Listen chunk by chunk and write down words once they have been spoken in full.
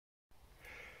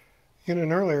In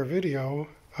an earlier video,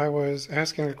 I was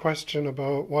asking a question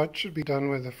about what should be done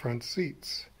with the front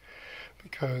seats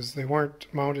because they weren't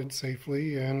mounted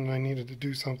safely and I needed to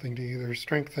do something to either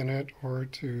strengthen it or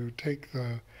to take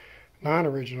the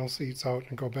non-original seats out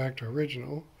and go back to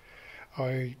original.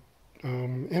 I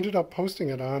ended up posting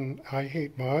it on I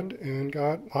Hate Mud and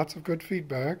got lots of good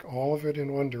feedback, all of it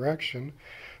in one direction,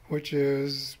 which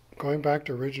is going back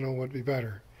to original would be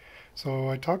better. So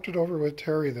I talked it over with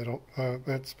Terry,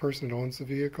 that's the person that owns the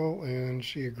vehicle, and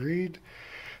she agreed.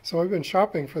 So I've been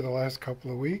shopping for the last couple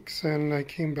of weeks, and I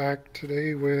came back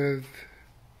today with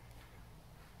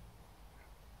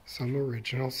some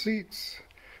original seats.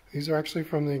 These are actually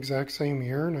from the exact same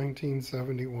year,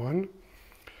 1971.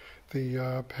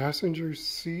 The passenger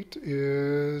seat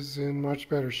is in much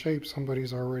better shape.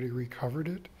 Somebody's already recovered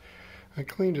it. I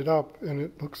cleaned it up and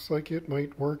it looks like it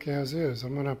might work as is.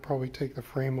 I'm going to probably take the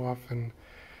frame off and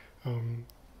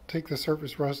take the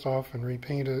surface rust off and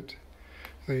repaint it.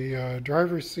 The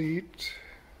driver's seat,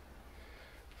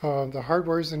 the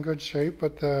hardware is in good shape,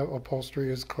 but the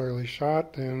upholstery is clearly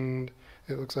shot and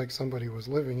it looks like somebody was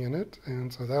living in it,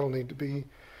 and so that'll need to be,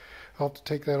 I'll have to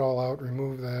take that all out,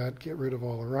 remove that, get rid of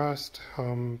all the rust,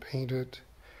 paint it,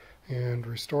 and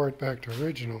restore it back to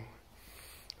original.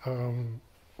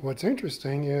 What's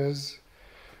interesting is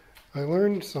I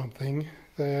learned something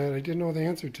that I didn't know the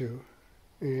answer to,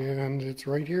 and it's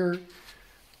right here.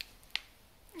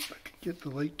 If I can get the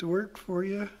light to work for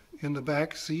you, in the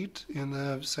back seat, in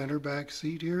the center back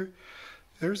seat here,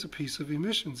 there's a piece of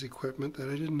emissions equipment that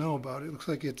I didn't know about. It looks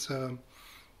like it's a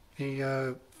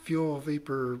fuel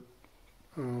vapor,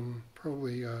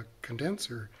 probably a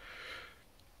condenser.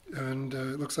 And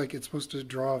it looks like it's supposed to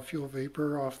draw fuel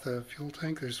vapor off the fuel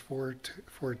tank. There's four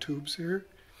tubes here,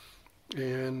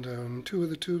 and two of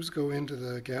the tubes go into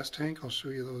the gas tank. I'll show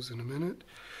you those in a minute.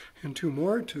 And two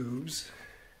more tubes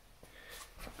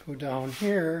go down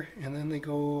here, and then they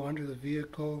go under the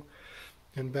vehicle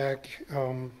and back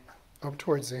up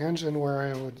towards the engine, where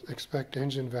I would expect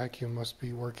engine vacuum must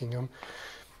be working them.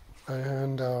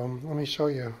 And let me show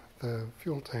you the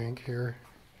fuel tank here.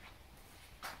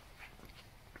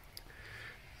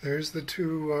 There's the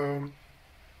two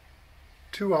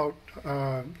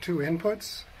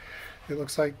inputs. It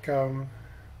looks like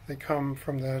they come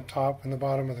from the top and the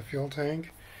bottom of the fuel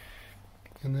tank.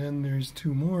 And then there's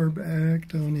two more back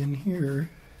down in here,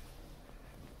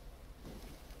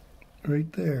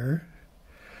 right there.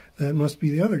 That must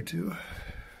be the other two.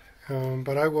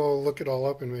 But I will look it all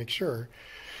up and make sure.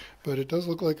 But it does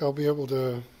look like I'll be able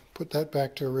to put that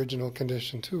back to original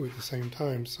condition too at the same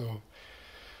time. So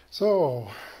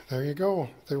there you go.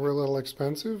 They were a little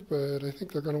expensive, but I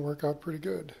think they're going to work out pretty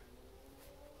good.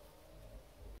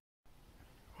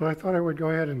 Well, I thought I would go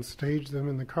ahead and stage them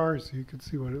in the car so you could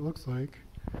see what it looks like.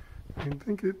 I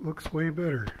think it looks way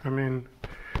better. I mean,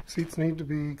 seats need to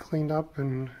be cleaned up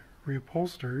and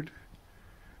reupholstered,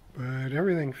 but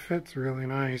everything fits really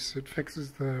nice. It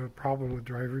fixes the problem with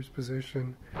driver's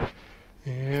position.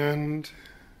 And,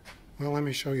 well, let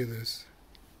me show you this.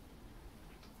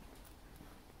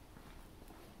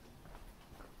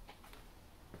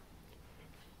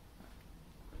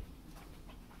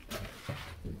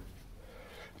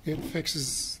 It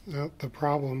fixes the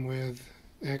problem with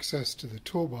access to the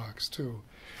toolbox too.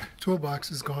 Toolbox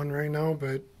is gone right now,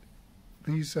 but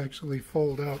these actually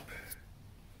fold up.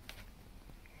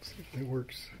 Let's see if it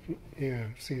works. Yeah,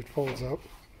 see, it folds up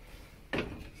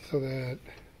so that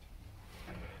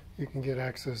you can get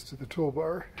access to the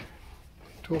toolbox.